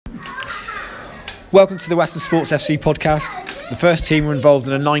Welcome to the Western Sports FC podcast. The first team were involved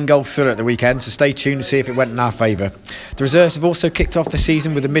in a 9-goal thriller at the weekend, so stay tuned to see if it went in our favour. The reserves have also kicked off the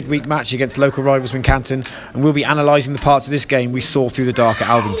season with a midweek match against local rivals Wincanton, and we'll be analysing the parts of this game we saw through the dark at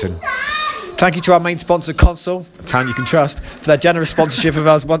Alvington. Thank you to our main sponsor, Console, a town you can trust, for their generous sponsorship of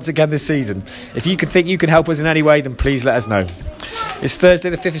us once again this season. If you think you can help us in any way, then please let us know. It's Thursday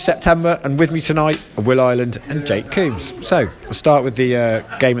the 5th of September, and with me tonight are Will Ireland and Jake Coombs. So, we'll start with the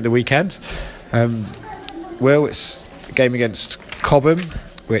game at the weekend. Will, it's a game against Cobham,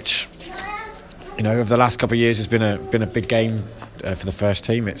 which, you know, over the last couple of years has been a big game for the first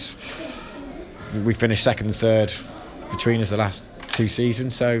team. We finished second and third between us the last two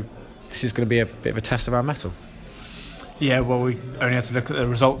seasons, so this is going to be a bit of a test of our mettle. Yeah, well, we only had to look at the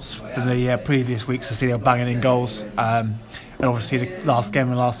results from the previous weeks to see they were banging in goals. And obviously the last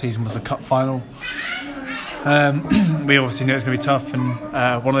game of last season was a cup final. We obviously knew it was going to be tough, and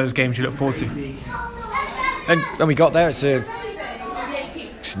one of those games you look forward to. And when we got there, it's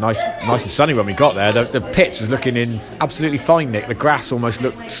nice and sunny when we got there. The pitch was looking in absolutely fine, Nick. The grass almost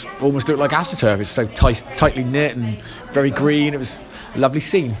looked like AstroTurf. It's so tightly knit and very green. It was a lovely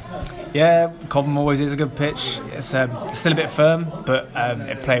scene. Yeah, Cobham always is a good pitch. It's still a bit firm, but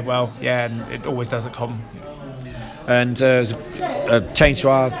it played well. Yeah, and it always does at Cobham. And there's a change to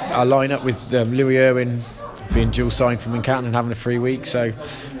our lineup with Louis Irwin being dual signed from Wincanton and having a free week, so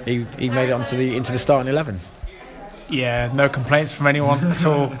he made it into the starting 11. Yeah, no complaints from anyone at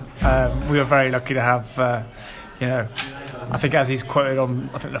all. We were very lucky to have, I think as he's quoted on,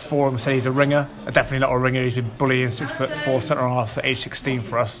 I think the forum said he's a ringer. Definitely not a ringer. He's been bullying 6'4" centre halves at age 16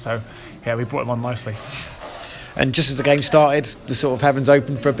 for us. So yeah, we brought him on nicely. And just as the game started, the sort of heavens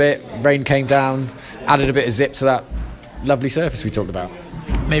opened for a bit. Rain came down, added a bit of zip to that lovely surface we talked about.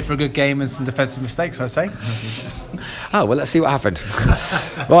 Made for a good game and some defensive mistakes, I'd say. Oh, well, let's see what happened.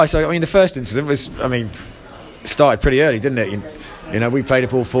 Right, so, the first incident started pretty early, didn't it? You know, we played a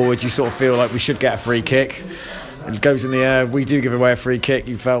ball forward. You sort of feel like we should get a free kick. It goes in the air. We do give away a free kick.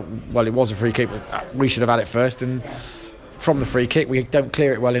 You felt, well, it was a free kick, but we should have had it first. And from the free kick, we don't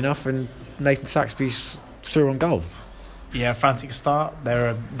clear it well enough, and Nathan Saxby's through on goal. Yeah, frantic start.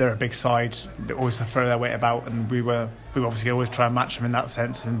 They're a big side. They always throw their weight about, and we obviously always try and match them in that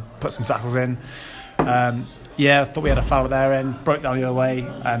sense and put some tackles in. I thought we had a foul at their end, broke down the other way,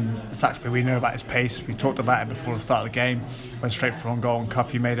 and Saxby, we knew about his pace. We talked about it before the start of the game. Went straight for on goal, and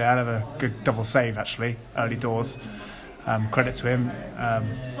Cuffy made a hell of a good double save actually, early doors. Credit to him.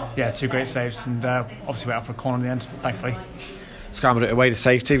 Two great saves, and obviously went out for a corner in the end, thankfully. Scrambled it away to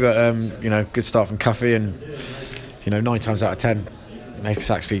safety, but good start from Cuffy, and 9 times out of 10, Nathan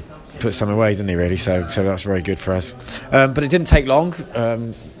Saxby puts them away, didn't he? Really, so that's very good for us. But it didn't take long.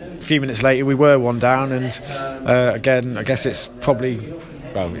 A few minutes later, we were one down, and again, I guess it's probably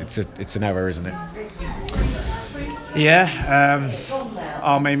it's an error, isn't it? Yeah,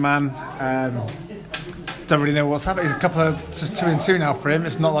 our main man. Don't really know what's happening. It's a couple of just 2-2 now for him.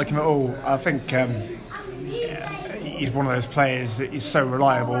 It's not like him at all. I think he's one of those players that he's so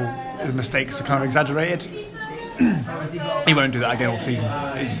reliable. The mistakes are kind of exaggerated. He won't do that again all season.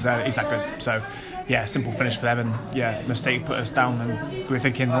 He's that good. So yeah, simple finish for them, and mistake put us down, and we were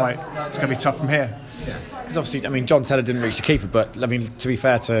thinking, right, it's going to be tough from here. Because obviously, John Taylor didn't reach the keeper, but to be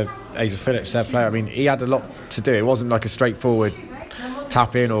fair to Asa Phillips, their player, he had a lot to do. It wasn't like a straightforward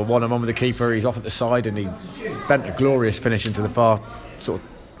tap in or one-on-one with the keeper. He's off at the side, and he bent a glorious finish into the far sort of,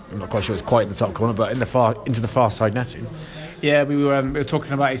 I'm not quite sure it's quite in the top corner, but into the far side netting. Yeah, we were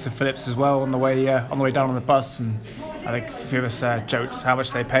talking about Asa Phillips as well on the way down on the bus, and I think a few of us joked how much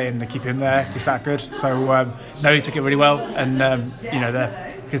they pay and to keep him there. He's that good. So he took it really well, and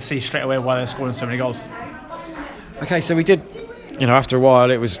you could see straight away why they're scoring so many goals. Okay, so we did. After a while,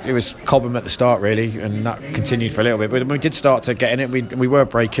 it was Cobham at the start really, and that continued for a little bit. But we did start to get in it. We were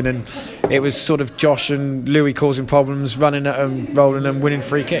breaking, and it was sort of Josh and Louis causing problems, running at them, rolling them, winning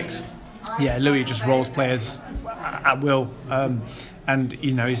free kicks. Yeah, Louis just rolls players at will, and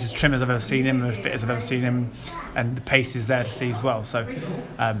he's as trim as I've ever seen him, and as fit as I've ever seen him, and the pace is there to see as well. So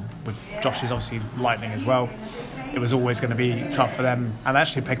with Josh is obviously lightning as well. It was always going to be tough for them, and they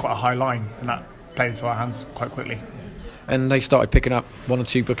actually played quite a high line, and that played into our hands quite quickly. And they started picking up 1 or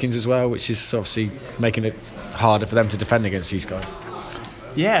 2 bookings as well, which is obviously making it harder for them to defend against these guys.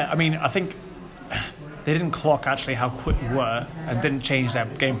 Yeah, I think they didn't clock actually how quick we were, and didn't change their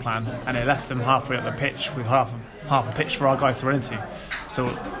game plan, and it left them halfway up the pitch with half the pitch for our guys to run into. So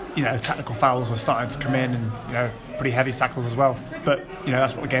tactical fouls were starting to come in, and pretty heavy tackles as well. But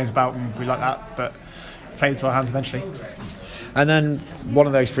that's what the game's about, and we like that. But it played into our hands eventually. And then one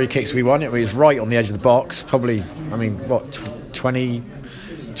of those free kicks we won, it was right on the edge of the box, probably 20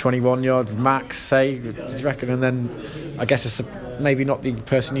 21 yards max, say, do you reckon? And then I guess it's maybe not the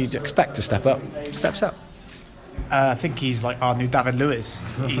person you'd expect to steps up. I think he's like our new David Lewis.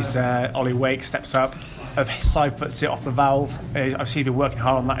 He's Ollie Wake steps up, side foots it off the valve. I've seen him working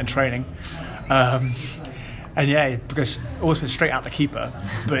hard on that in training. And yeah, because it always went straight out the keeper,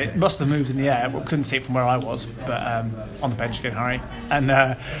 but it must have moved in the air. We couldn't see it from where I was, but on the bench again, Harry. And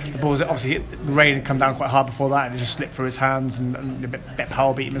the ball was obviously, the rain had come down quite hard before that, and it just slipped through his hands, and a bit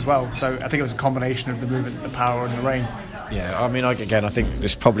power beat him as well. So I think it was a combination of the movement, the power, and the rain. Yeah, I mean, I think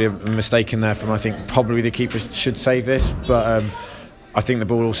there's probably a mistake in there from, I think probably the keeper should save this, but I think the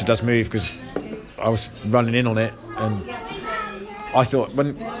ball also does move, because I was running in on it, and I thought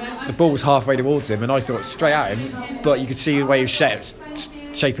when the ball was halfway towards him, and I thought straight at him, but you could see the way he was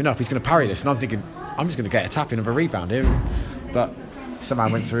shaping up, he's going to parry this, and I'm thinking, I'm just going to get a tap in of a rebound here, but somehow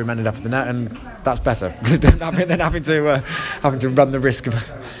went through him, ended up at the net, and that's better than having to run the risk of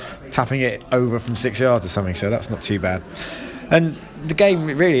tapping it over from 6 yards or something. So that's not too bad. And the game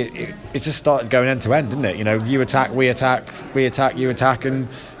really, it just started going end to end, didn't it? You know, you attack, we attack, you attack, and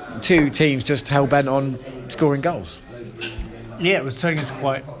two teams just hell bent on scoring goals. Yeah, it was turning into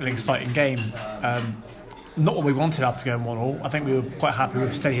quite an exciting game. Not what we wanted after going 1-1. I think we were quite happy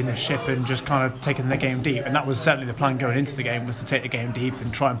with steadying the ship and just kind of taking the game deep. And that was certainly the plan going into the game, was to take the game deep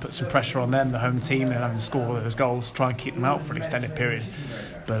and try and put some pressure on them, the home team, and having to score all those goals, try and keep them out for an extended period.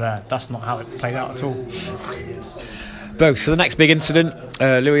 But that's not how it played out at all. So the next big incident,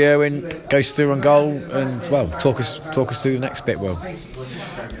 Louis Irwin goes through on goal, and well, talk us through the next bit, Will.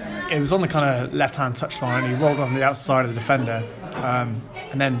 It was on the kind of left-hand touchline. He rolled on the outside of the defender,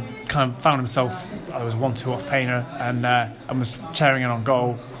 and then kind of found himself. There was 1-2 off Painter, and was chairing in on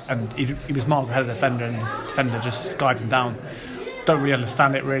goal. And he was miles ahead of the defender, and the defender just guided him down. Don't really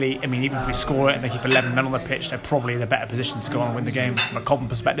understand it, really. I mean, even if we score it and they keep 11 men on the pitch, they're probably in a better position to go on and win the game from a Cobham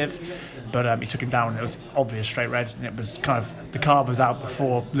perspective. But he took him down, and it was obvious straight red, and it was kind of, the card was out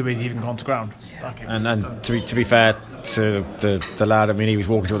before Louis had even gone to ground. And to be fair to the lad, I mean, he was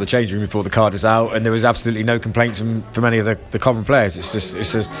walking to the changing room before the card was out, and there was absolutely no complaints from any of the Cobham players. It's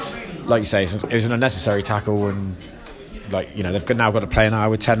just like you say, it was an unnecessary tackle, and like, you know, they've now got to play an hour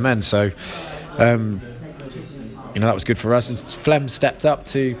with 10 men, so you know, that was good for us. And Flem stepped up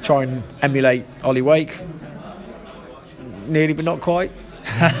to try and emulate Ollie Wake. Nearly, but not quite.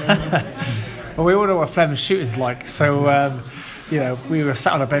 Well, we all know what Flem's shooting's like, so you know, we were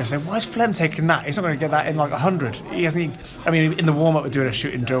sat on a bench saying, why is Flem taking that? He's not going to get that in like 100. He hasn't. I mean, in the warm-up we're doing a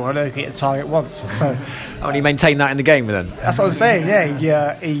shooting drill, I don't hit the target once. So, and he maintained that in the game then. That's what I'm saying.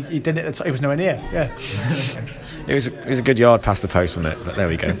 Yeah, he did it. He was nowhere near. Yeah, it was a good yard past the post, wasn't it? But there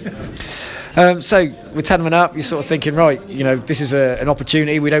we go. So with 10 men up, you're sort of thinking, right, you know, this is an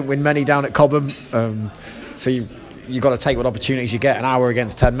opportunity. We don't win many down at Cobham, so you've got to take what opportunities you get. An hour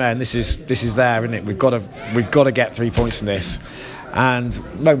against 10 men, this is there, isn't it? We've got to get 3 points from this.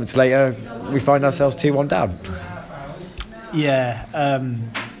 And moments later, we find ourselves 2-1 down. Yeah.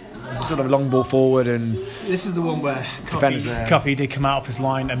 It's a sort of long ball forward, and this is the one where Cuffy did come out off his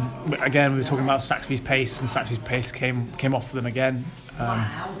line, and again we were talking about Saxby's pace, and Saxby's pace came off them again.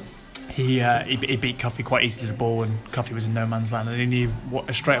 He beat Cuffy quite easily to the ball, and Cuffy was in no man's land, and he knew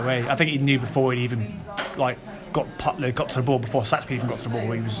what straight away. I think he knew before he even got to the ball, before Saxby even got to the ball,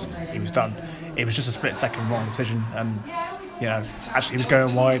 he was done. It was just a split second wrong decision, and you know, actually he was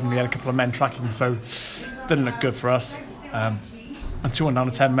going wide, and we had a couple of men tracking, so didn't look good for us. And 2-1 down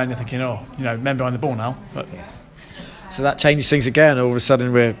to 10 men, you're thinking, oh, you know, men behind the ball now. But so that changes things again. All of a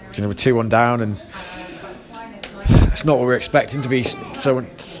sudden we're 2-1 down, and it's not what we're expecting to be. So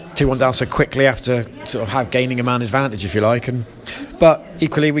 2-1 down so quickly after sort of gaining a man advantage, if you like, but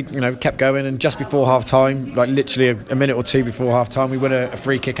equally we kept going, and just before half time, like literally a minute or two before half time, we win a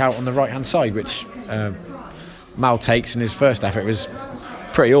free kick out on the right hand side, which Mal takes, and his first effort was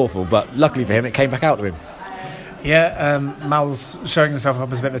pretty awful, but luckily for him it came back out to him. Yeah, Mal's showing himself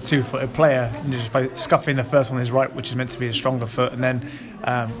up as a bit of a two-footed player, and just by scuffing the first one on his right, which is meant to be a stronger foot, and then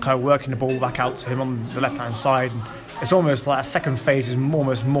kind of working the ball back out to him on the left-hand side. And it's almost like a second phase is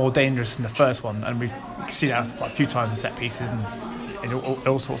almost more dangerous than the first one, and we've seen that quite a few times in set pieces and in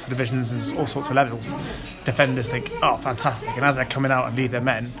all sorts of divisions and all sorts of levels. Defenders think, oh, fantastic, and as they're coming out and lead their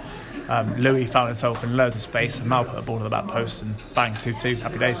men, Louis found himself in loads of space, and Mal put a ball to the back post, and bang, 2-2,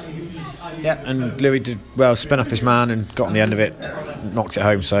 happy days. Yeah, and Louis did well, spin off his man and got on the end of it, knocked it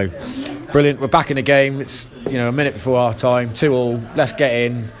home. So brilliant. We're back in the game. It's a minute before half time, 2-2. Let's get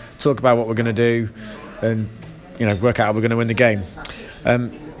in, talk about what we're going to do, and work out how we're going to win the game.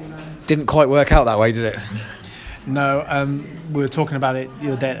 Didn't quite work out that way, did it? No, we were talking about it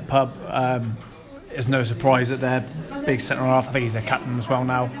the other day at the pub. it's no surprise that their big centre half, I think he's their captain as well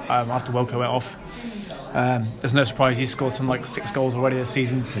now, after Wilco went off. There's no surprise he's scored some 6 goals already this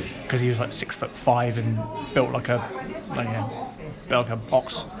season, because he was 6'5" and built like a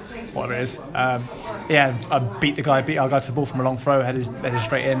ox, whatever it is. I beat our guy to the ball from a long throw, headed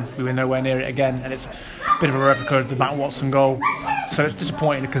straight in. We were nowhere near it again, and it's a bit of a replica of the Matt Watson goal. So it's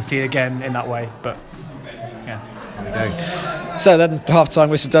disappointing to concede again in that way, but yeah. There we go. So then the half-time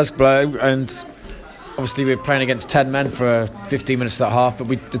whistle does blow, and obviously we were playing against 10 men for 15 minutes of that half, but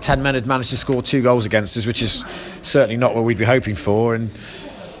the 10 men had managed to score 2 goals against us, which is certainly not what we'd be hoping for. And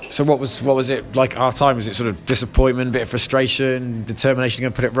so what was it like at half-time? Was it sort of disappointment, a bit of frustration, determination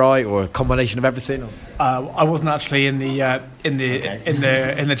to put it right, or a combination of everything? I wasn't actually in the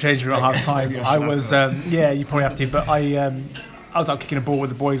changing room at half-time. I was you probably have to, but I was out kicking a ball with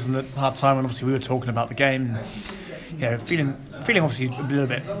the boys in the half-time, and obviously we were talking about the game. Feeling obviously a little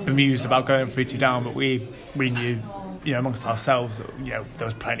bit bemused about going 3-2 down, but we knew, amongst ourselves, that, there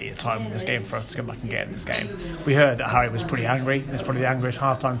was plenty of time in this game for us to come back and get in this game. We heard that Harry was pretty angry. It's probably the angriest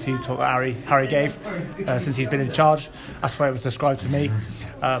half-time tea talk that Harry gave since he's been in charge. That's the way it was described to me,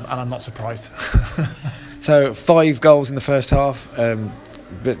 and I'm not surprised. So 5 goals in the first half.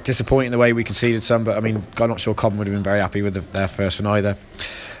 Bit disappointing the way we conceded some, but I'm not sure Cobham would have been very happy with their first one either.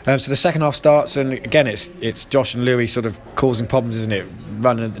 So the second half starts, and again it's Josh and Louis sort of causing problems, isn't it?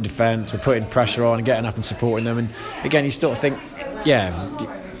 Running at the defence, we're putting pressure on and getting up and supporting them, and again you still think, the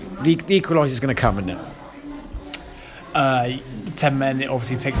equaliser is going to come, isn't it? 10 men, it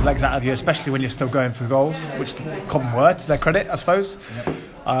obviously takes the legs out of you, especially when you're still going for goals, which Cobham were, to their credit, I suppose.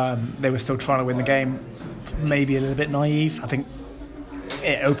 They were still trying to win the game, maybe a little bit naive. I think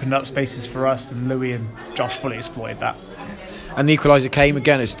it opened up spaces for us, and Louis and Josh fully exploited that. And the equaliser came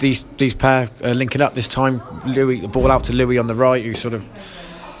again. It's these pair linking up this time. The ball out to Louis on the right, who sort of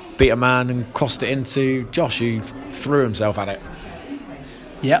beat a man and crossed it into Josh, who threw himself at it.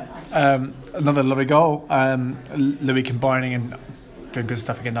 Yeah, another lovely goal. Louis combining and doing good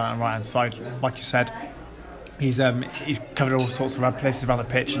stuff again down the right hand side, like you said. He's covered all sorts of places around the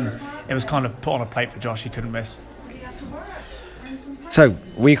pitch, and it was kind of put on a plate for Josh. He couldn't miss. So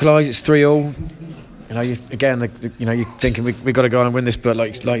we equalise. It's 3-3. You're thinking we've got to go on and win this, but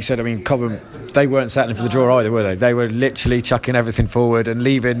like you said, Cobham, they weren't settling for the draw either, were they? They were literally chucking everything forward and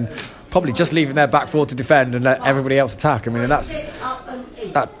probably just leaving their back four to defend and let everybody else attack. It's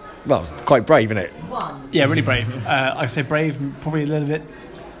quite brave, isn't it? Yeah, really brave. I say brave, probably a little bit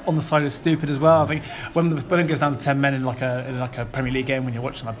on the side of stupid as well. I think when it goes down to 10 men in like a Premier League game, when you're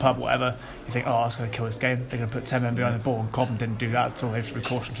watching a pub or whatever, you think, I was going to kill this game. They're going to put 10 men behind the ball, and Cobham didn't do that at all. They took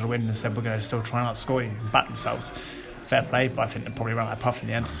caution to the wind and said, we're going to still try and outscore you and back themselves. Fair play, but I think they probably ran out of puff in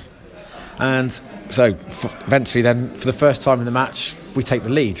the end. And so eventually then, for the first time in the match, we take the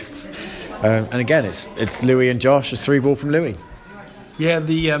lead. And again, it's Louis and Josh, a 3-ball from Louis. Yeah,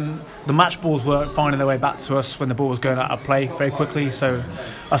 the match balls weren't finding their way back to us when the ball was going out of play very quickly. So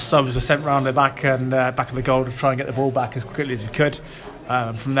us subs were sent round the back and back of the goal to try and get the ball back as quickly as we could.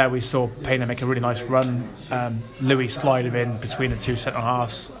 From there, we saw Payne make a really nice run. Louis slide him in between the two centre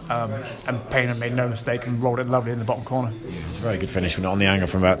halves, and Payne made no mistake and rolled it lovely in the bottom corner. It's a very good finish, on the angle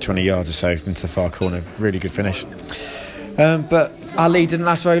from about 20 yards or so into the far corner. Really good finish. But our lead didn't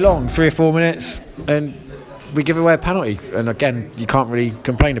last very long, 3 or 4 minutes, and we give away a penalty, and again you can't really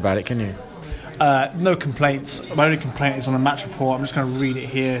complain about it, can you? No complaints. My only complaint is on the match report. I'm just going to read it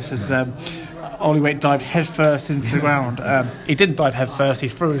here. It says Ollie Waite dived head first into the ground. He didn't dive head first. He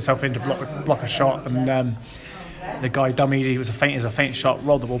threw himself in to block a shot, and the guy dummied. It was a faint shot,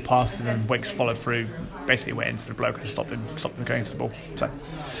 rolled the ball past him, and Wicks followed through, basically went into the bloke and stopped him going to the ball. So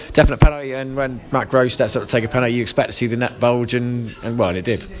definite penalty, and when Matt Groves steps up to take a penalty, you expect to see the net bulge, and well, it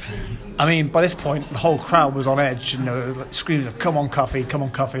did. By this point, the whole crowd was on edge, and there was screams of "Come on, Cuffy! Come on,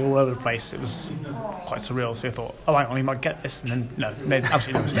 Cuffy!" all over the place. It was quite surreal. So I thought, hang on, he might get this, and then no,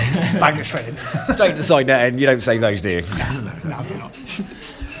 absolutely no mistake. Banged it straight in, straight to the side net, and you don't save those, do you? No, absolutely not.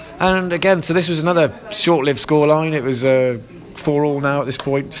 And again, so this was another short-lived scoreline. It was 4-4 now at this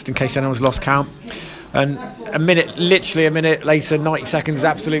point, just in case anyone's lost count. And literally a minute later, 90 seconds,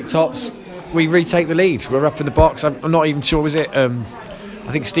 absolute tops, we retake the lead. We're up in the box. I'm not even sure, was it?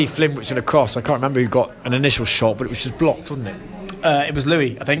 I think Steve Flynn whipped in a cross. I can't remember who got an initial shot, but it was just blocked, wasn't it? It was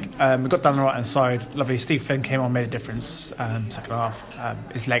Louis, I think. We got down the right hand side. Lovely. Steve Flynn came on, made a difference. Second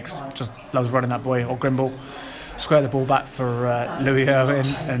half, his legs just loves running that boy, or Grimble. Squared the ball back for Louis Irwin,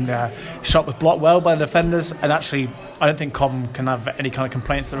 and shot was blocked well by the defenders. And actually, I don't think Cobham can have any kind of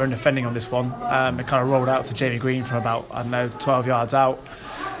complaints to their own defending on this one. It kind of rolled out to Jamie Green from about 12 yards out.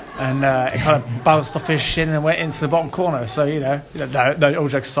 and it kind of bounced off his shin and went into the bottom corner. So no, all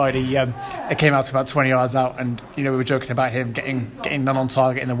jokes aside, it came out to about 20 yards out, and we were joking about him getting none on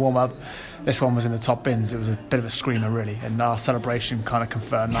target in the warm up. This one was in the top bins. It was a bit of a screamer, really, and our celebration kind of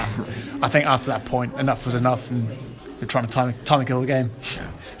confirmed that. I think after that point, enough was enough, and we're trying to time and kill the game.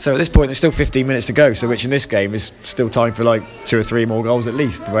 So at this point, there's still 15 minutes to go, so which in this game is still time for like 2 or 3 more goals at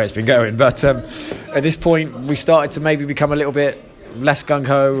least, the way it's been going. But at this point, we started to maybe become a little bit less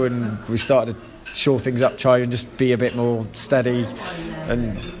gung-ho, and we started to shore things up, try and just be a bit more steady.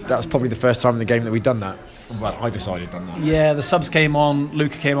 And that was probably the first time in the game that we'd done that. Well, either side had done that. Yeah, the subs came on,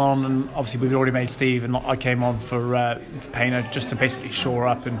 Luca came on, and obviously we'd already made Steve, and I came on for Payner just to basically shore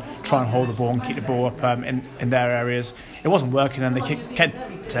up and try and hold the ball and keep the ball up in their areas. It wasn't working, and they kept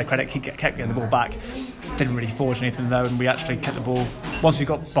getting the ball back. Didn't really forge anything though, and we actually kept the ball. Once we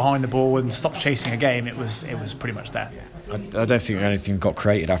got behind the ball and stopped chasing a game, it was pretty much there. I don't think anything got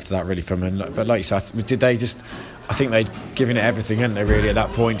created after that really from them. But like you said, did they just? I think they'd given it everything, hadn't they? Really at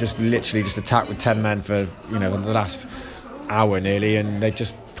that point, just literally just attacked with 10 men for the last hour nearly, and they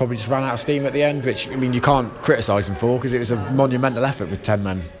probably ran out of steam at the end. Which you can't criticise them for, because it was a monumental effort with 10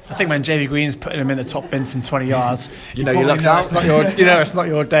 men. I think when Jamie Green's putting them in the top bin from 20 yards, your luck's out. It's not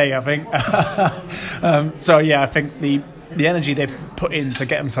your day. I think. I think the energy they put in to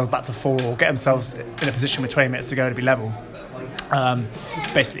get themselves back to 4 or get themselves in a position with 20 minutes to go to be level,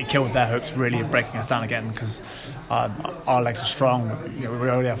 basically killed their hopes really of breaking us down again, because our legs are strong. We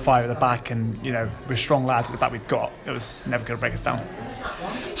already have 5 at the back, and we're strong lads at the back we've got. It was never going to break us down.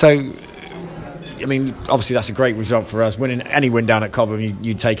 So, obviously that's a great result for us. Any win down at Cobham,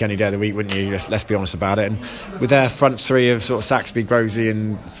 you'd take any day of the week, wouldn't you? Let's be honest about it. And with their front 3 of sort of Saxby, Grosey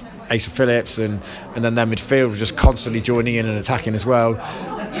and Asa Phillips, and then their midfield just constantly joining in and attacking as well,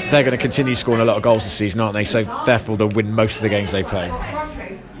 they're going to continue scoring a lot of goals this season, aren't they? So therefore they'll win most of the games they play.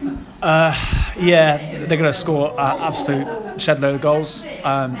 They're going to score absolute shed load of goals.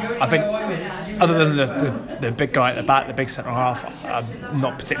 I think other than the big guy at the back, the big centre half, I'm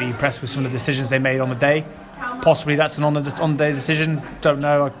not particularly impressed with some of the decisions they made on the day. Possibly that's an on-the-day decision. Don't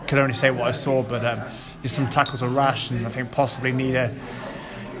know. I can only say what I saw, but some tackles are rash, and I think possibly need a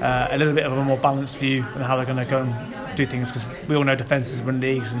little bit of a more balanced view on how they're going to go and do things, because we all know defences win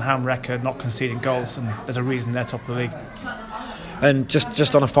leagues, and Hamrek are not conceding goals, and there's a reason they're top of the league. And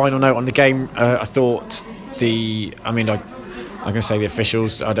just on a final note on the game, I thought I'm going to say the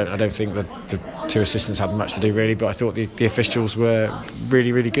officials. I don't think that the 2 assistants had much to do really, but I thought the officials were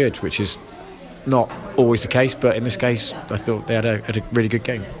really, really good, which is not always the case, but in this case I thought they had a really good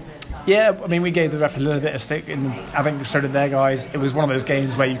game. Yeah, we gave the ref a little bit of stick, and I think so did their guys. It was one of those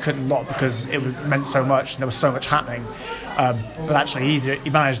games where you couldn't not, because it meant so much and there was so much happening. But actually, he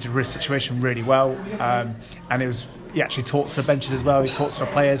managed to read the situation really well, and he actually talked to the benches as well. He talked to the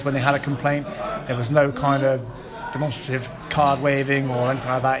players when they had a complaint. There was no kind of demonstrative card waving or anything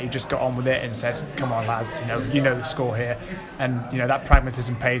like that. He just got on with it and said, "Come on, lads, you know the score here," and that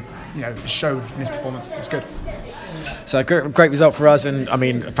pragmatism showed in his performance. It was good. So great result for us, and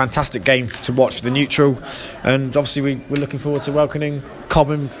a fantastic game to watch, the neutral, and obviously we're looking forward to welcoming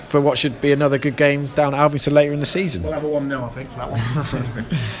Cobham for what should be another good game down at Alvington later in the season. We'll have a 1-0 I think for that one.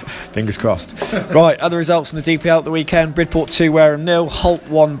 Fingers crossed. Right, other results from the DPL at the weekend: Bridport 2, Wareham 0, Holt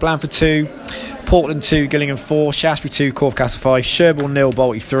 1, Blandford 2, Portland 2, Gillingham 4, Shaftesbury 2, Corfcastle 5, Sherborne 0,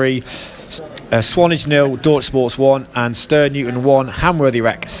 Balti 3, Swanage 0, Dorset Sports 1, and Stern Newton 1, Hamworthy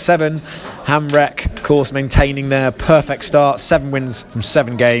Rec 7. Hamrec, of course, maintaining their perfect start, 7 wins from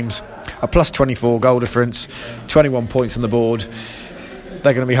 7 games, a plus 24 goal difference, 21 points on the board.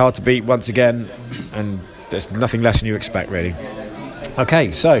 They're going to be hard to beat once again, and there's nothing less than you expect, really.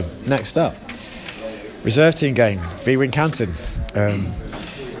 Okay, so next up, reserve team game, v Wincanton.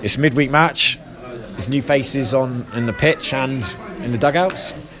 It's a midweek match. There's new faces in the pitch and in the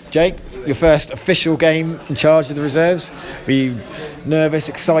dugouts. Jake, your first official game in charge of the reserves. Were you nervous,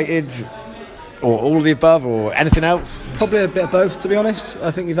 excited, or all of the above, or anything else? Probably a bit of both, to be honest.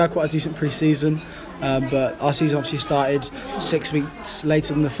 I think we've had quite a decent pre-season, but our season obviously started 6 weeks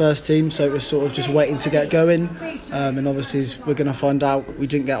later than the first team, so it was sort of just waiting to get going. And obviously, as we're going to find out, we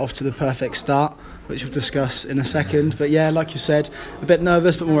didn't get off to the perfect start, which we'll discuss in a second. But yeah, like you said, a bit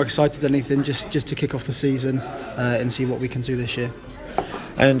nervous, but more excited than anything, just to kick off the season and see what we can do this year.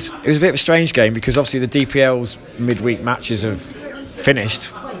 And it was a bit of a strange game, because obviously the DPL's midweek matches have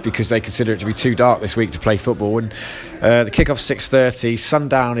finished because they consider it to be too dark this week to play football, and the kick-off's 6:30.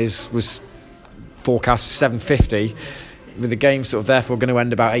 Sundown was forecast 7:50, with the game sort of therefore going to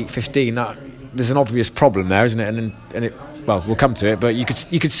end about 8:15. There's an obvious problem there, isn't it? And we'll come to it, but you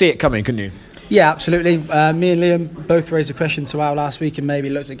could see it coming, couldn't you? Yeah, absolutely. Me and Liam both raised a question to Al last week and maybe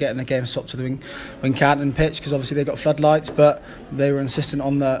looked at getting the game swapped to the Wincanton pitch because obviously they got floodlights, but they were insistent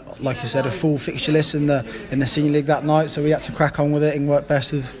on like you said, a full fixture list in the Senior League that night, so we had to crack on with it and work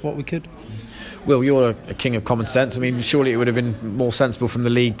best with what we could. Will, you're a king of common sense. I mean, surely it would have been more sensible from the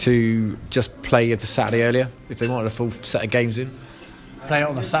league to just play the Saturday earlier if they wanted a full set of games in. Play it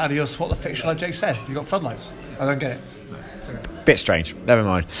on the Saturday or swap the fixture like Jake said. You got floodlights. I don't get it. Bit strange, never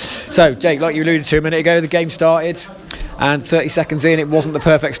mind. So, Jake, like you alluded to a minute ago, the game started and 30 seconds in, it wasn't the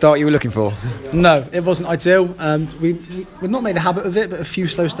perfect start you were looking for. No, it wasn't ideal. We've not made a habit of it, but a few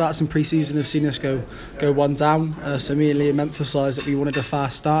slow starts in pre-season have seen us go one down. So me and Liam emphasised that we wanted a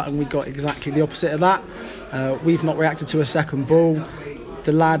fast start and we got exactly the opposite of that. We've not reacted to a second ball.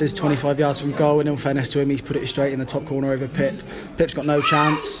 The lad is 25 yards from goal, and in fairness to him, he's put it straight in the top corner over Pip. Pip's got no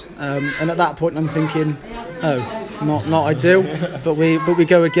chance, and at that point I'm thinking, not ideal, but we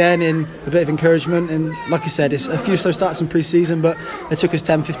go again in a bit of encouragement. And like I said, it's a few slow starts in pre-season, but it took us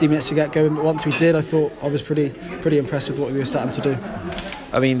 10-15 minutes to get going. But once we did, I thought I was pretty impressed with what we were starting to do.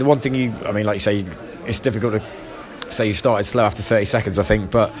 I mean, the one thing like you say, it's difficult to say you started slow after 30 seconds, I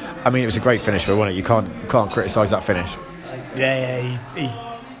think, but I mean, it was a great finish for it, wasn't it? You can't criticise that finish. Yeah, he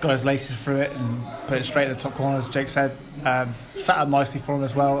got his laces through it and put it straight in the top corner, as Jake said. Sat up nicely for him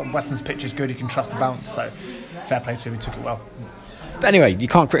as well. And Weston's pitch is good, he can trust the bounce, so fair play to him, he took it well. But anyway, you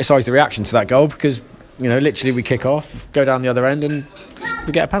can't criticise the reaction to that goal because, literally we kick off, go down the other end and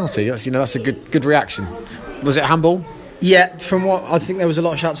we get a penalty. That's a good reaction. Was it handball? Yeah, from what I think there was a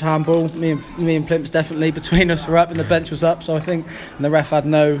lot of shots for handball. Me and Plimps definitely between us were up and the bench was up, so I think the ref had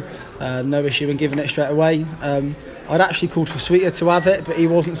no issue in giving it straight away. I'd actually called for Sweeter to have it, but he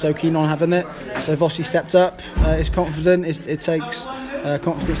wasn't so keen on having it. So Vossi stepped up. He's confident. It takes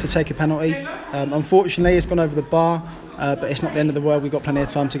confidence to take a penalty. Unfortunately, it's gone over the bar, but it's not the end of the world. We've got plenty of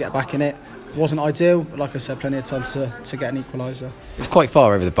time to get back in it. It wasn't ideal, but like I said, plenty of time to get an equaliser. It's quite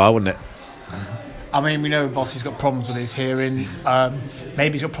far over the bar, wasn't it? I mean, we know Vossi's got problems with his hearing.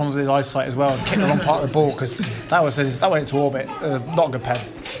 Maybe he's got problems with his eyesight as well. Kicked the wrong part of the ball because that went into orbit. Not a good pen.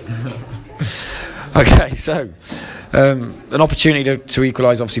 Okay, so an opportunity to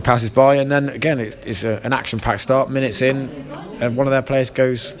equalise obviously passes by, and then again it's an action-packed start. Minutes in, and one of their players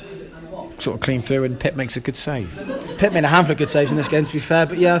goes sort of clean through and Pip makes a good save. Pip made a handful of good saves in this game, to be fair,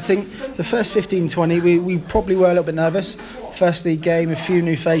 but yeah, I think the first 15-20 we probably were a little bit nervous. First league game, a few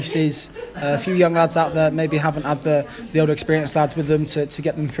new faces, a few young lads out there maybe haven't had the older experienced lads with them to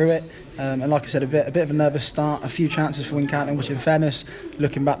get them through it. And like I said, a bit of a nervous start, a few chances for Wincanton, which in fairness,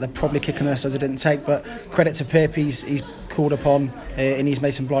 looking back, they're probably kicking us as it didn't take, but credit to Pip, he's called upon and he's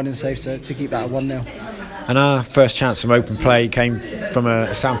made some blinding saves to keep that at 1-0. And our first chance from open play came from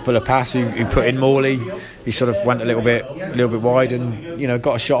a Sam Fuller pass who put in Morley. He sort of went a little bit wide and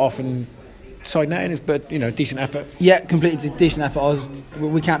got a shot off and side netting, but decent effort. Yeah, completely decent effort.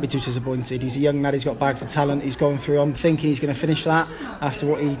 We can't be too disappointed. He's a young lad, he's got bags of talent, he's gone through. I'm thinking he's going to finish that after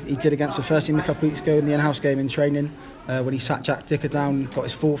what he did against the first team a couple of weeks ago in the in-house game in training when he sat Jack Dicker down, got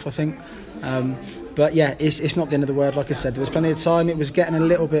his fourth, I think. But yeah, it's not the end of the world. Like I said, there was plenty of time. It was getting a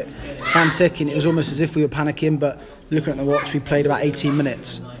little bit frantic and it was almost as if we were panicking, but looking at the watch, we played about 18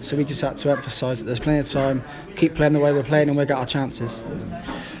 minutes, so we just had to emphasise that there's plenty of time, keep playing the way we're playing and we'll get our chances.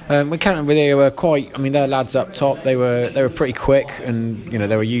 Wincanton, they were quite. I mean, their lads up top, they were pretty quick, and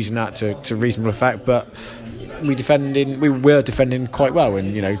they were using that to reasonable effect. But we were defending quite well,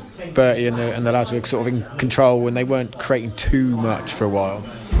 and Bertie and the lads were sort of in control, and they weren't creating too much for a while.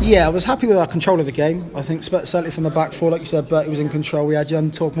 Yeah, I was happy with our control of the game. I think certainly from the back four, like you said, Bertie was in control. We had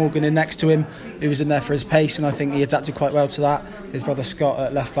young Tork Morgan in next to him, who was in there for his pace, and I think he adapted quite well to that. His brother Scott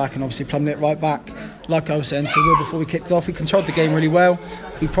at left back, and obviously Plumlee at right back. Like I was saying to Will before we kicked off, we controlled the game really well.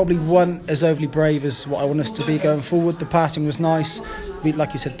 We probably weren't as overly brave as what I want us to be going forward. The passing was nice. We,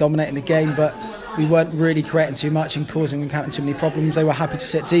 like you said, dominating the game, but we weren't really creating too much and causing Wincanton too many problems. They were happy to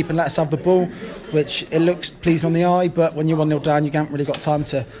sit deep and let us have the ball, which it looks pleasing on the eye, but when you're 1-0 down, you haven't really got time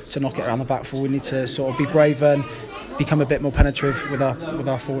to knock it around the back four. We need to sort of be braver and become a bit more penetrative with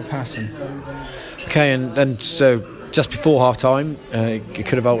our forward passing. Okay, and so just before half time, it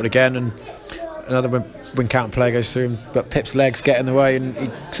could have altered again, and another Wincanton player goes through him, but Pip's legs get in the way and he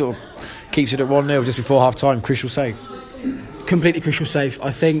sort of keeps it at 1-0 just before half time. Crucial save. Completely crucial save.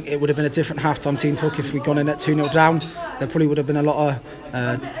 I think it would have been a different half-time team talk if we'd gone in at 2-0 down. There probably would have been a lot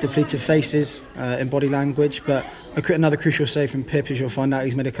of depleted faces in body language, but another crucial save from Pip, as you'll find out.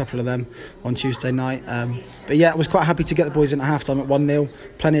 He's made a couple of them on Tuesday night. But yeah, I was quite happy to get the boys in at half-time at 1-0.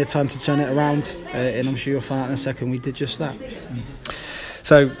 Plenty of time to turn it around, and I'm sure you'll find out in a second we did just that.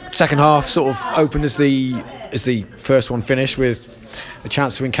 So second half sort of opened as the first one finished with a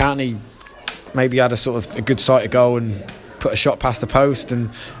chance to Wincanton. maybe had a sort of a good sight of goal and put a shot past the post, and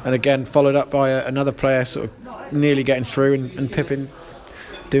again followed up by another player sort of nearly getting through, and Pippin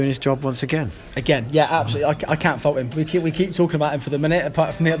doing his job once again. Yeah, absolutely. I can't fault him. We keep talking about him for the minute,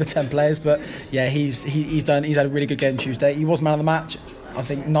 apart from the other 10 players. But yeah, he's had a really good game Tuesday. He was man of the match. I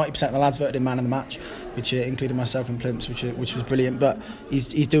think 90% of the lads voted him man of the match, which included myself and Plimps, which was brilliant. But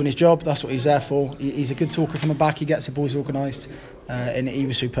he's doing his job. That's what he's there for. He's a good talker from the back. He gets the boys organised, and he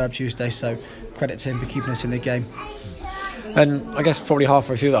was superb Tuesday. So credit to him for keeping us in the game. And I guess probably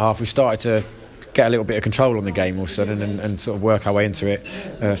halfway through that half, we started to get a little bit of control on the game all of a sudden, and sort of work our way into it.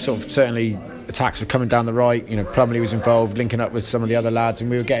 Certainly attacks were coming down the right. Plumley was involved, linking up with some of the other lads, and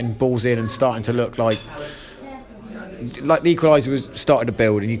we were getting balls in and starting to look like the equaliser was starting to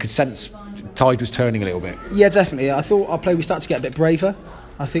build, and you could sense the tide was turning a little bit. Yeah, definitely. I thought our play, we started to get a bit braver.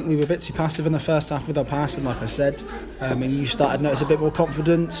 I think we were a bit too passive in the first half with our passing, like I said. And you started to notice a bit more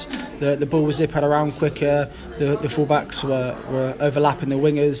confidence. The ball was zipping around quicker. The fullbacks were overlapping the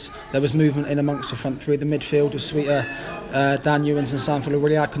wingers. There was movement in amongst the front three. The midfield was sweeter. Dan Ewens and Sam Fuller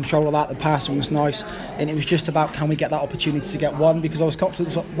really had control of that. The passing was nice. And it was just about, can we get that opportunity to get one? Because I was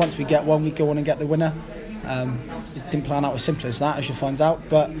confident once we get one, we'd go on and get the winner. It didn't plan out as simple as that, as you'll find out.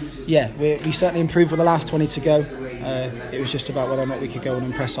 But yeah, we certainly improved with the last 20 to go. It was just about whether or not we could go on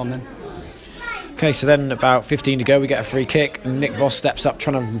and press on them. Okay, so then about 15 to go, we get a free kick, and Nick Voss steps up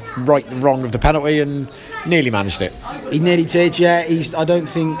trying to right the wrong of the penalty and nearly managed it. He nearly did, yeah. I don't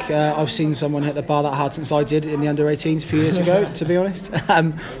think I've seen someone hit the bar that hard since I did in the under-18s a few years ago, to be honest.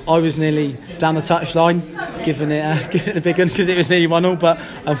 I was nearly down the touchline giving it the big one because it was nearly 1-0, but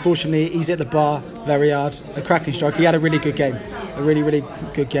unfortunately he's hit the bar very hard. A cracking strike. He had a really good game. A really, really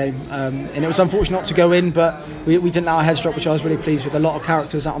good game. And it was unfortunate not to go in, but we didn't let our heads drop, which I was really pleased with. A lot of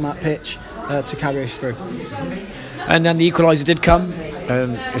characters out on that pitch to carry us through. And then the equaliser did come.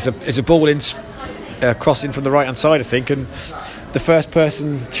 It's a ball in, crossing from the right hand side, I think, and the first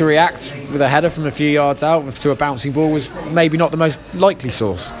person to react with a header from a few yards out to a bouncing ball was maybe not the most likely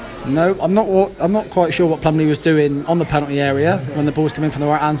source. No, I'm not quite sure what Plumley was doing on the penalty area when the ball's come in from the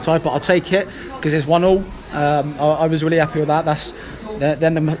right hand side, but I'll take it because it's 1-0. I was really happy with that. That's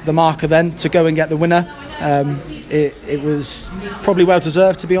then the marker then to go and get the winner. It was probably well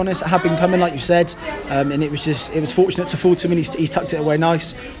deserved, to be honest. It had been coming, like you said, and it was fortunate to fall to him, and he tucked it away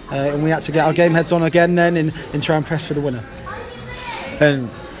nice, and we had to get our game heads on again then and try and press for the winner. And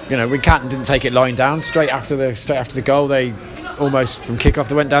Wincanton didn't take it lying down. Straight after the goal, they almost from kick-off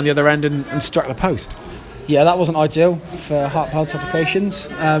they went down the other end and struck the post. Yeah, that wasn't ideal for Hart palpitations.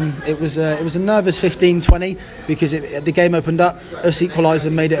 It was a nervous 15-20 because the game opened up. Us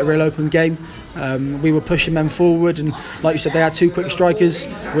equaliser made it a real open game. We were pushing men forward, and like you said, they had two quick strikers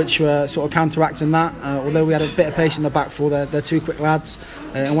which were sort of counteracting that. Although we had a bit of pace in the back four, they're two quick lads,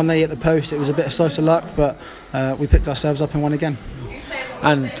 and when they hit the post, it was a bit of slice of luck, but we picked ourselves up and won again.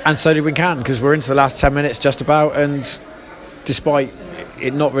 And so did Wincanton, because we're into the last 10 minutes just about, and despite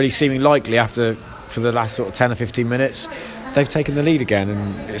it not really seeming likely for the last sort of 10 or 15 minutes, they've taken the lead again,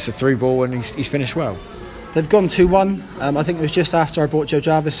 and it's a through ball, and he's finished well. They've gone 2-1. I think it was just after I brought Joe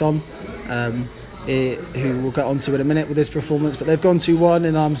Jarvis on, who we'll get on to in a minute with his performance, but they've gone 2-1,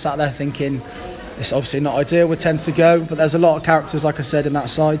 and I'm sat there thinking it's obviously not ideal with 10 to go, but there's a lot of characters, like I said, in that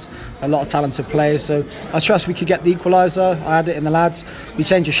side, a lot of talented players, so I trust we could get the equaliser. I had it in the lads. We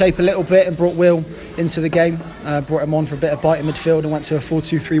changed the shape a little bit and brought Will into the game, brought him on for a bit of bite in midfield and went to a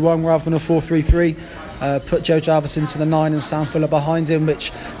 4-2-3-1 rather than a 4-3-3. Put Joe Jarvis into the 9 and Sam Fuller behind him,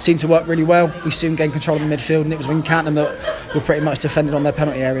 which seemed to work really well. We soon gained control of the midfield, and it was Wincanton that were pretty much defended on their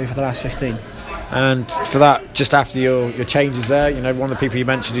penalty area for the last 15. And for that, just after your changes there, one of the people you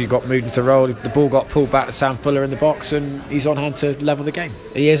mentioned who got moved into the role, the ball got pulled back to Sam Fuller in the box, and he's on hand to level the game.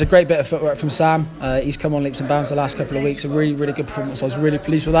 He is a great bit of footwork from Sam. He's come on leaps and bounds the last couple of weeks. A really, really good performance. I was really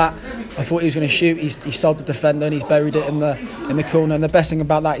pleased with that. I thought he was going to shoot. He sold the defender and he's buried it in the corner. And the best thing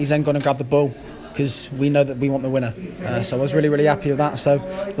about that, he's then gone and grabbed the ball, because we know that we want the winner. So I was really, really happy with that. So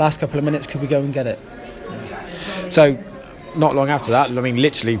last couple of minutes, could we go and get it? So not long after that,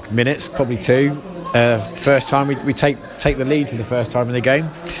 literally minutes, probably 2. First time we take the lead for the first time in the game.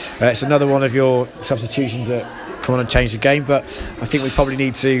 It's another one of your substitutions that come on and change the game, but I think we probably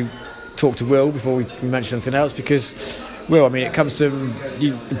need to talk to Will before we mention anything else, because Will, it comes to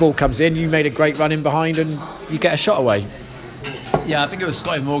the ball comes in, you made a great run in behind and you get a shot away. Yeah, I think it was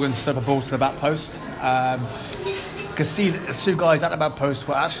Scotty Morgan slip a ball to the back post. Could see that the two guys at the back post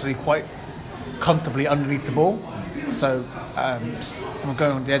were actually quite comfortably underneath the ball. So from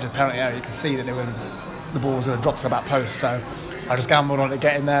going on the edge of the penalty area, you could see that the ball was going to drop to the back post. So I just gambled on it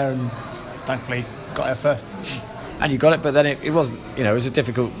getting there, and thankfully got there first. And you got it, but then it wasn't. It was a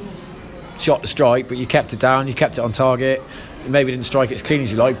difficult shot to strike, but you kept it down, you kept it on target. You maybe didn't strike it as clean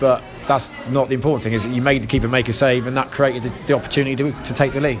as you like, but that's not the important thing. Is that you made the keeper make a save, and that created the opportunity to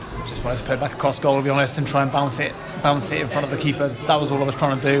take the lead. Just wanted to play back across goal, to be honest, and try and bounce it in front of the keeper. That was all I was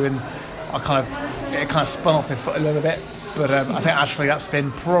trying to do, and it kind of spun off my foot a little bit. But I think actually that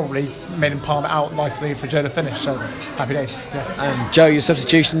spin probably made him palm it out nicely for Joe to finish. So happy days. Yeah. And Joe, your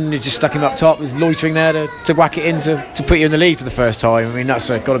substitution, you just stuck him up top, was loitering there to whack it in to put you in the lead for the first time. I mean, that's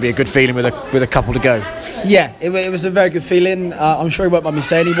got to be a good feeling with a couple to go. Yeah, it was a very good feeling. I'm sure he won't mind me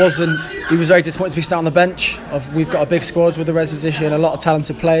saying he was very disappointed to be sat on the bench. We've got a big squad with the Res edition, a lot of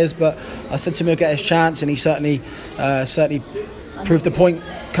talented players, but I said to him he'll get his chance, and he certainly proved the point.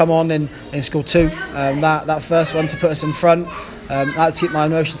 Come on and score two. That first one to put us in front. I had to keep my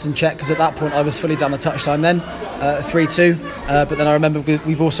emotions in check, because at that point I was fully down the touchline then, 3-2. But then I remember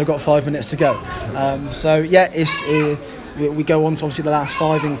we've also got 5 minutes to go. We go on to obviously the last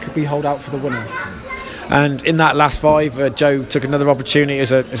 5, and could we hold out for the winner. And in that last 5, Joe took another opportunity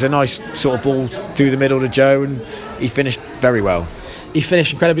as a nice sort of ball through the middle to Joe, and he finished very well. He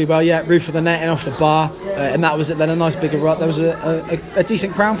finished incredibly well, roof of the net and off the bar, and that was it then, a nice bigger rut. There was a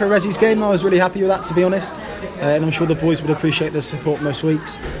decent crown for Resi's game. I was really happy with that, to be honest, and I'm sure the boys would appreciate the support most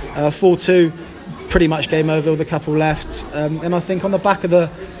weeks. 4-2, pretty much game over with a couple left, and I think on the back of the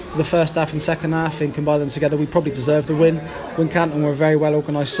first half and second half, and combine them together, we probably deserved the win. Wincanton were a very well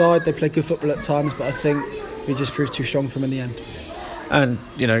organised side. They played good football at times, but I think we just proved too strong for them in the end. And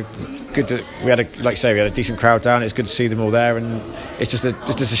we had a decent crowd down. It's good to see them all there, and it's just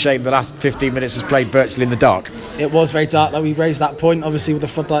a shame the last 15 minutes was played virtually in the dark. It was very dark. Like, we raised that point, obviously, with the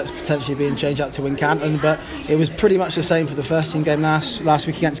floodlights potentially being changed out to Wincanton, but it was pretty much the same for the first team game last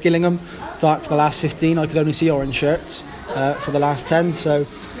week against Gillingham. Dark for the last 15. I could only see orange shirts for the last 10. So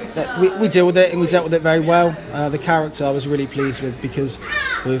we deal with it, and we dealt with it very well. The character I was really pleased with, because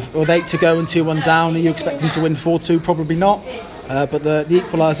with 8 to go and 2-1 down, are you expecting to win 4-2? Probably not. But the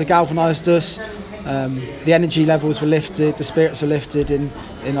equaliser galvanised us. The energy levels were lifted, the spirits are lifted, and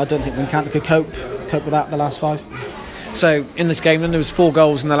I don't think Wincanton could cope with that the last 5. So in this game then, there was 4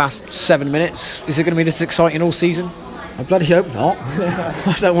 goals in the last 7 minutes. Is it going to be this exciting all season? I bloody hope not.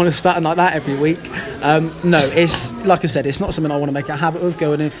 I don't want to start like that every week. No, it's like I said, it's not something I want to make a habit of,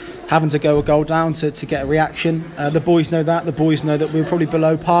 having to go a goal down to get a reaction. The boys know that. The boys know that we were probably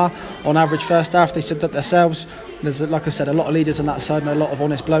below par on average first half. They said that themselves. There's, like I said, a lot of leaders on that side and a lot of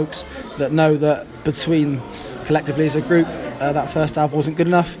honest blokes that know that between collectively as a group, that first half wasn't good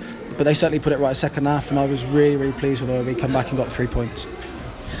enough. But they certainly put it right second half, and I was really, really pleased with the way we come back and got 3 points.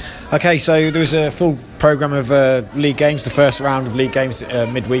 Okay, so there was a full programme of league games, the first round of league games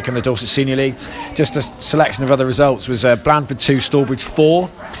midweek in the Dorset Senior League. Just a selection of other results was Blandford 2, Stallbridge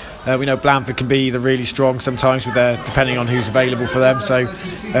 4. We know Blandford can be either really strong sometimes with depending on who's available for them. So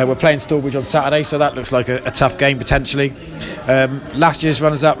we're playing Stallbridge on Saturday, so that looks like a tough game potentially. Last year's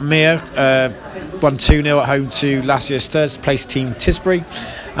runners-up, Mere, won 2-0 at home to last year's third place team Tisbury.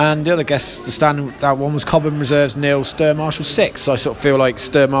 And the other guess, the standout one was Cobham Reserves 0, Stir Marshall 6. So I sort of feel like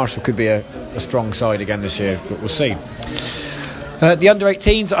Stir Marshall could be a strong side again this year, but we'll see. The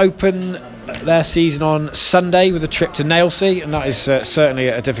under-18s open their season on Sunday with a trip to Nailsea, and that is certainly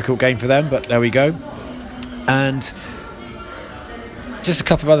a difficult game for them, but there we go. And just a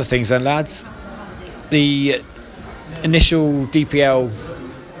couple of other things then, lads. The initial DPL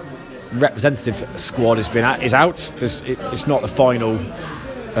representative squad is out. It's not the final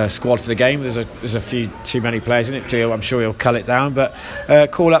squad for the game. There's a few too many players in it. I'm sure he'll cull it down, but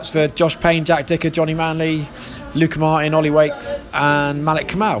call-ups for Josh Payne, Jack Dicker, Johnny Manley, Luca Martin, Ollie Waite and Malik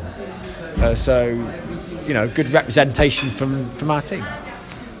Kamal. So good representation from our team.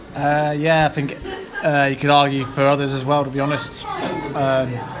 I think you could argue for others as well, to be honest.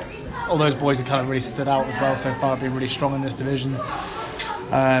 All those boys have kind of really stood out as well so far, been really strong in this division.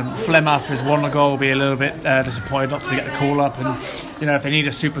 Flem, after his 1 goal, will be a little bit disappointed not to get the call up, and if they need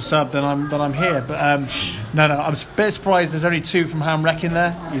a super sub, then I'm here. But no, I'm a bit surprised there's only 2 from Hamrek in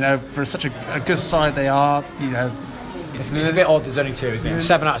there. For such a good side they are. It's a bit odd. There's only 2, isn't it?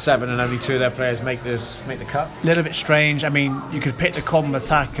 7 out of 7, and only 2 of their players make the cut. A little bit strange. I mean, you could pick the Cobham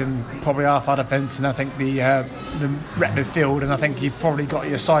attack and probably half our defence, and I think the rep midfield, and I think you've probably got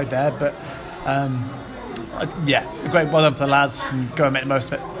your side there, but. Great well done for the lads, and go and make the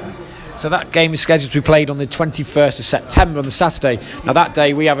most of it. So that game is scheduled to be played on the 21st of September on the Saturday. Now that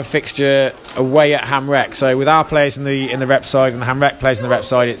day we have a fixture away at Hamrek. So with our players in the rep side and the Hamrek players in the rep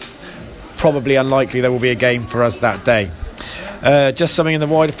side, it's probably unlikely there will be a game for us that day. Just something in the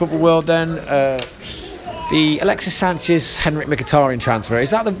wider football world then. The Alexis Sanchez Henrik Mkhitaryan transfer,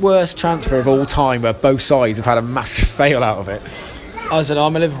 is that the worst transfer of all time where both sides have had a massive fail out of it? I don't know,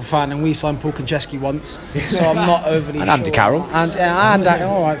 I'm a Liverpool fan and we signed Paul Konchesky once, so I'm not overly And sure. Andy Carroll. And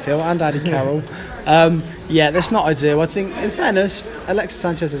all right, Phil, and Andy Carroll. Yeah, that's not ideal. I think, in fairness, Alexis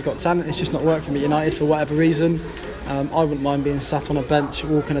Sanchez has got talent. It's just not worked for me United for whatever reason. I wouldn't mind being sat on a bench,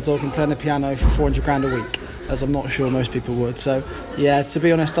 walking a dog and playing the piano for 400 grand a week, as I'm not sure most people would. So, yeah, to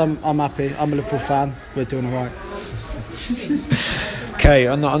be honest, I'm happy. I'm a Liverpool fan. We're doing all right. Okay,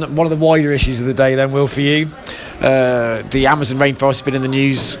 on one of the wider issues of the day then, Will, for you. The Amazon rainforest has been in the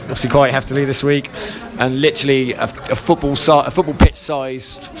news obviously quite heftily this week, and literally a football pitch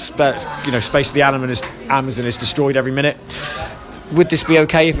sized space of the Amazon is destroyed every minute. Would this be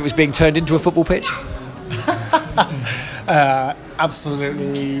okay if it was being turned into a football pitch?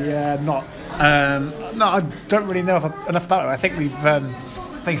 Absolutely not. No, I don't really know enough about it. I think I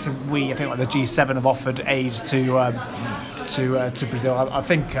think the G7 have offered aid to Brazil. I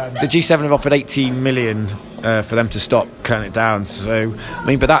think the G7 have offered 18 million for them to stop cutting it down. So,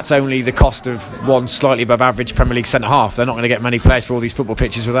 but that's only the cost of one slightly above average Premier League centre half. They're not going to get many players for all these football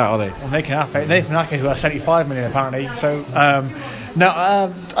pitches with that, are they? Well, Nathan Ake is worth 75 million apparently. So, I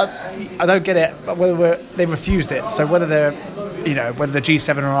don't get it. Whether they've refused it, so whether whether the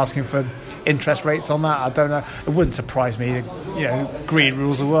G7 are asking for interest rates on that, I don't know. It wouldn't surprise me. Green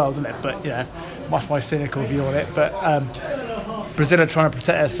rules the world, isn't it? But that's my cynical view on it. But Brazil are trying to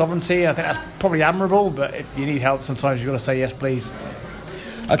protect their sovereignty. I think that's probably admirable. But if you need help, sometimes you've got to say yes, please.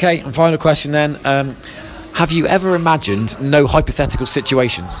 Okay, and final question then. Have you ever imagined no hypothetical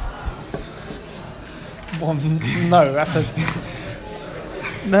situations? Well, no, that's a.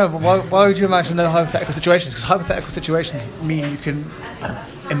 No, but why would you imagine no hypothetical situations? Because hypothetical situations mean you can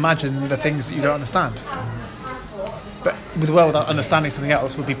imagine the things that you don't understand. But with the world without understanding something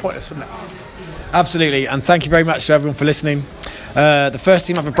else would be pointless, wouldn't it? Absolutely, and thank you very much to everyone for listening. The first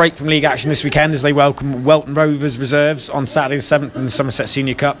team have a break from league action this weekend as they welcome Welton Rovers reserves on Saturday the 7th in the Somerset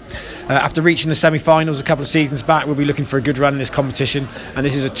Senior Cup. After reaching the semi-finals a couple of seasons back, we'll be looking for a good run in this competition, and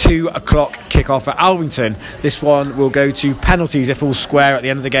this is a 2:00 kick-off at Alvington. This one will go to penalties if all square at the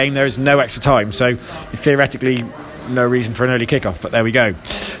end of the game. There is no extra time, so theoretically no reason for an early kick-off, but there we go.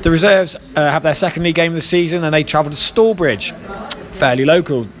 The reserves have their second league game of the season and they travel to Stallbridge. Fairly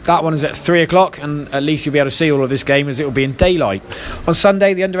local. That one is at 3:00, and at least you'll be able to see all of this game as it will be in daylight. On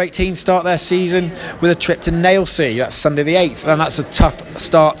Sunday, the under-18 start their season with a trip to Nailsea. That's Sunday the 8th, and that's a tough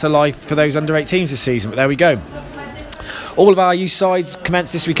start to life for those under-18s this season, but there we go. All of our youth sides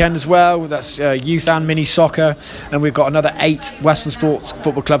commence this weekend as well. That's youth and mini soccer, and we've got another 8 Western Sports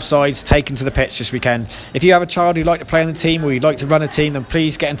Football Club sides taken to the pitch this weekend. If you have a child who'd like to play on the team or you'd like to run a team, then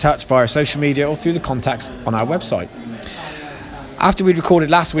please get in touch via social media or through the contacts on our website. After we'd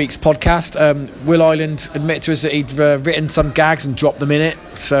recorded last week's podcast, Will Island admitted to us that he'd written some gags and dropped them in it.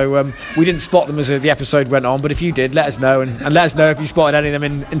 So we didn't spot them as the episode went on, but if you did, let us know, and let us know if you spotted any of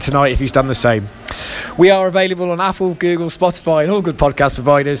them in tonight, if he's done the same. We are available on Apple, Google, Spotify and all good podcast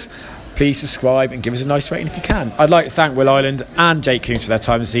providers. Please subscribe and give us a nice rating if you can. I'd like to thank Will Island and Jake Coombs for their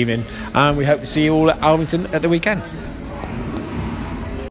time this evening, and we hope to see you all at Alvington at the weekend.